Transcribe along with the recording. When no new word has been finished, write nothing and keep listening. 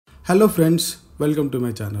Hello friends, welcome to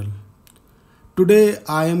my channel. Today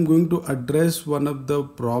I am going to address one of the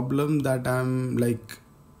problem that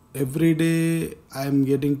every day I am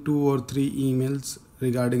getting 2 or 3 emails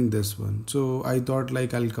regarding this one. So I thought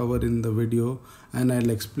I'll cover in the video and I'll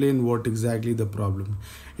explain what exactly the problem.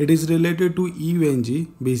 It is related to EVNG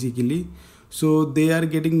basically. So they are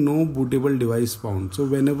getting no bootable device found. So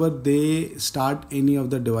whenever they start any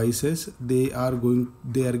of the devices, they are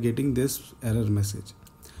getting this error message.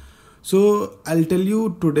 So I'll tell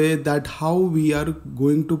you today that how we are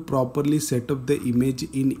going to properly set up the image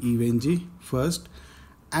in EVNG first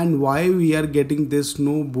and why we are getting this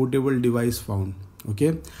no bootable device found.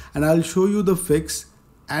 Okay, and I'll show you the fix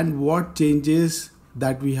and what changes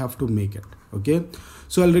that we have to make it. Okay,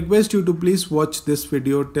 so I'll request you to please watch this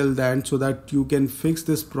video till the end so that you can fix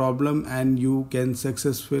this problem and you can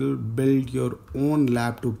successfully build your own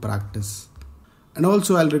lab to practice. And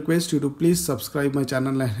also I'll request you to please subscribe my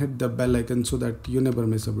channel and hit the bell icon so that you never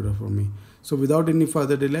miss a video from me. So without any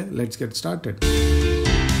further delay, let's get started.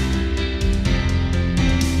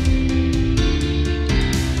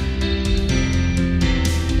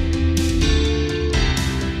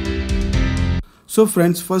 So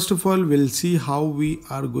friends, first of all, we'll see how we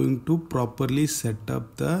are going to properly set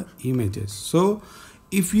up the images. So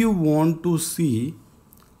if you want to see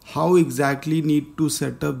how exactly need to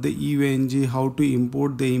set up the EVNG, how to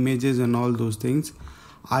import the images and all those things,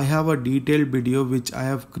 I have a detailed video which I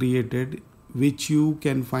have created, which you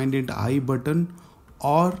can find in the I button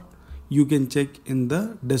or you can check in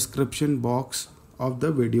the description box of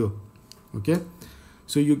the video. Okay,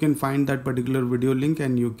 so you can find that particular video link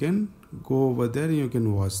and you can go over there and you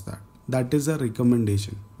can watch that. That is a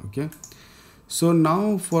recommendation. Okay,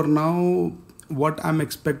 so for now what I'm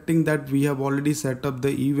expecting that we have already set up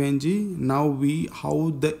the EVNG. Now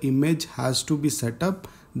how the image has to be set up,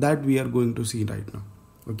 that we are going to see right now.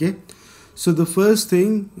 Okay, so the first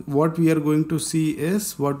thing what we are going to see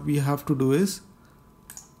is, what we have to do is,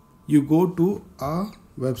 you go to a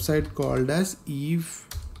website called as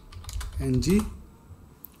EVNG.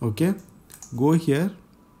 Okay, go here,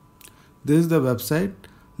 this is the website.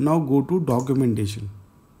 Now go to documentation.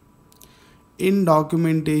 In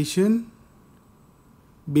documentation,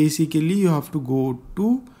 basically you have to go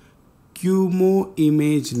to QMO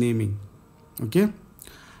image naming. Okay,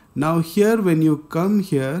 now here when you come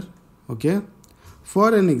here, okay,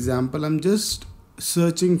 for an example I'm just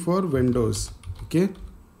searching for Windows. Okay,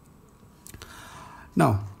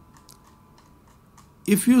 now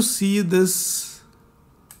if you see this,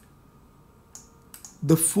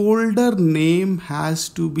 the folder name has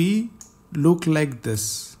to be look like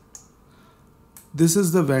this. This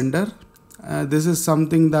is the vendor. This is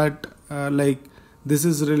something that this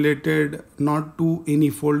is related not to any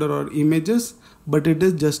folder or images, but it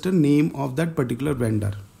is just a name of that particular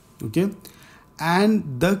vendor. Okay,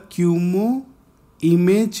 and the QMO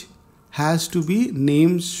image has to be,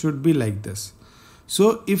 names should be like this.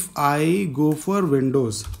 So if I go for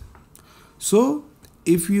Windows, so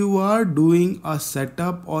if you are doing a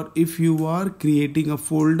setup or if you are creating a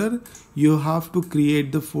folder, you have to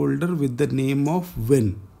create the folder with the name of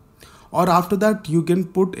Win. Or after that you can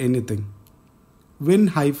put anything,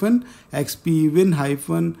 Win-XP,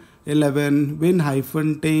 Win-11,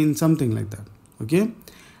 Win-10, something like that. Okay,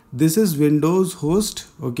 this is Windows host.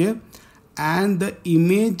 Okay, and the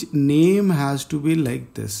image name has to be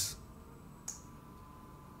like this.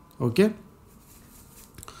 Okay,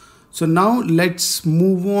 so now let's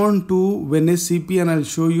move on to WinSCP and I'll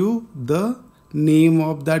show you the name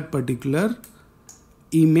of that particular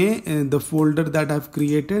image and the folder that I've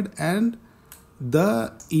created and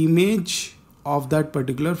the image of that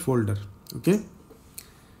particular folder. Okay,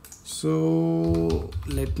 so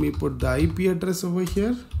let me put the IP address over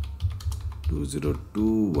here,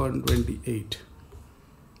 202.128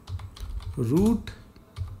 root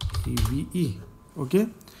EVE. Okay,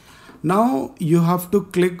 now you have to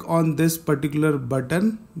click on this particular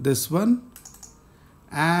button, this one,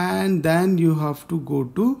 and then you have to go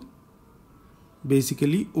to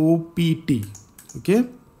basically OPT. Okay,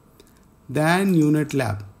 then unit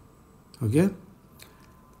lab. Okay,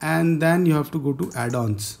 and then you have to go to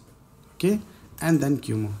add-ons. Okay, and then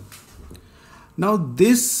QMO. Now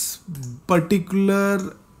this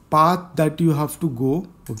particular path that you have to go,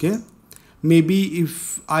 okay, maybe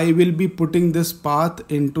if I will be putting this path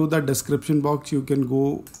into the description box, you can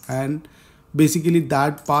go and basically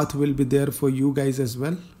that path will be there for you guys as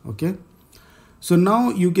well. Okay, so now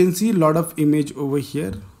you can see a lot of image over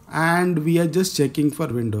here and we are just checking for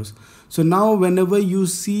Windows. So now whenever you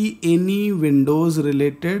see any Windows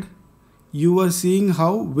related, you are seeing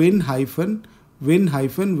how Win-Win-Win.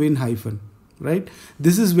 right?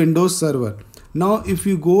 This is Windows Server. Now if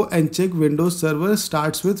you go and check, Windows Server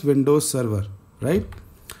starts with Windows Server, right?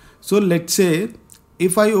 So let's say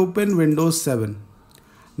if I open Windows 7,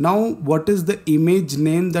 now what is the image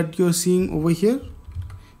name that you're seeing over here?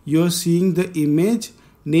 You're seeing the image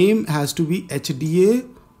name has to be HDA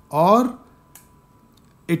or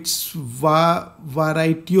it's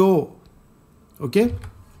Varietio. Okay.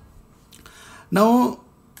 Now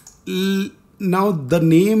the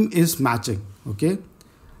name is matching. Okay.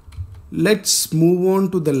 Let's move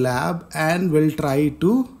on to the lab and we'll try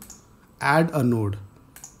to add a node.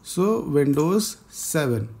 So Windows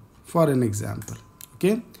 7 for an example.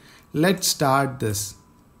 Okay. Let's start this.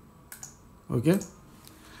 Okay.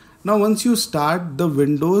 Now once you start, the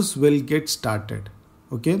Windows will get started.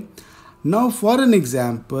 Okay. Now for an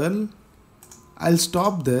example, I'll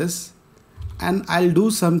stop this and I'll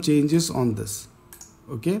do some changes on this.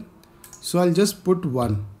 Okay. So I'll just put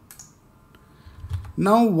 1.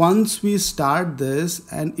 Now once we start this,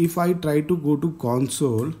 and if I try to go to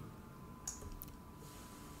console,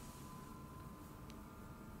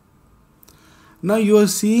 now you are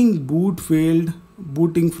seeing boot failed,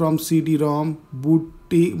 booting from CD-ROM,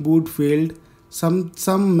 boot failed,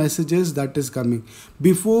 some messages that is coming.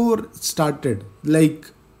 Before started, like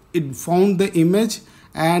it found the image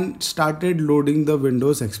and started loading the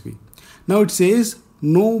Windows XP. Now it says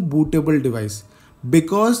no bootable device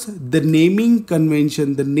because the naming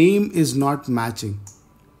convention, the name is not matching.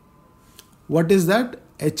 What is that?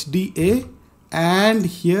 HDA, and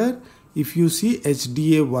here if you see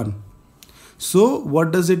HDA1. So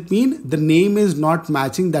what does it mean? The name is not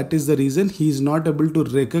matching. That is the reason he is not able to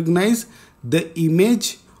recognize the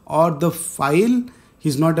image or the file.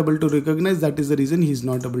 He's not able to recognize. That is the reason he's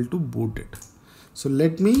not able to boot it. So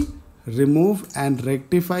let me remove and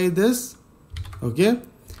rectify this. Okay.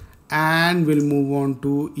 And we'll move on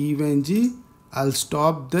to EVNG. I'll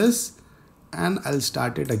stop this and I'll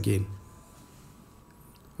start it again.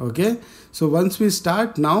 Okay. So once we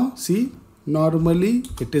start, now see, normally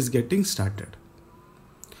it is getting started.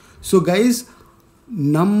 So guys,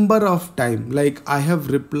 number of time, like I have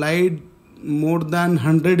replied more than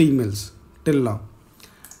 100 emails till now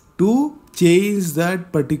to change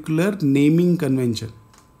that particular naming convention.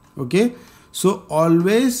 Okay. So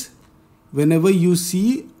always, whenever you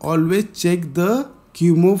see, always check the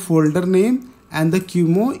QMO folder name and the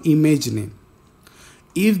QMO image name.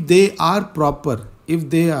 If they are proper,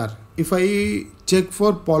 if I check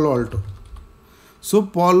for Palo Alto, so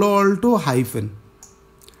Palo Alto hyphen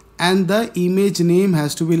and the image name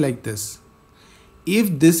has to be like this.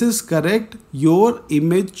 If this is correct, your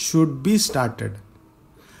image should be started.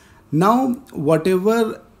 Now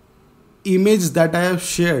whatever image that I have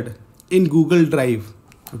shared in Google Drive,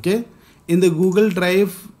 okay, in the Google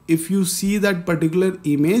Drive, if you see that particular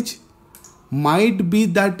image, might be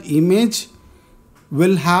that image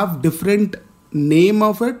will have different name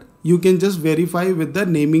of it. You can just verify with the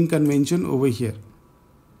naming convention over here.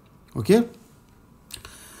 Okay.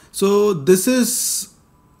 So this is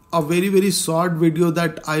a very short video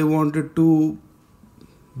that I wanted to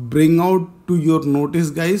bring out to your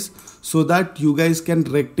notice, guys, so that you guys can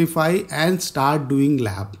rectify and start doing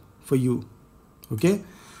lab for you. Okay.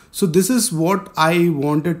 So this is what I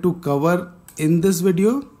wanted to cover in this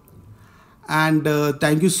video, and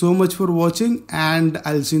thank you so much for watching, and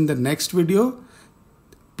I'll see you in the next video.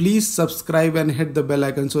 Please subscribe and hit the bell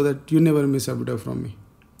icon so that you never miss a video from me.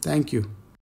 Thank you.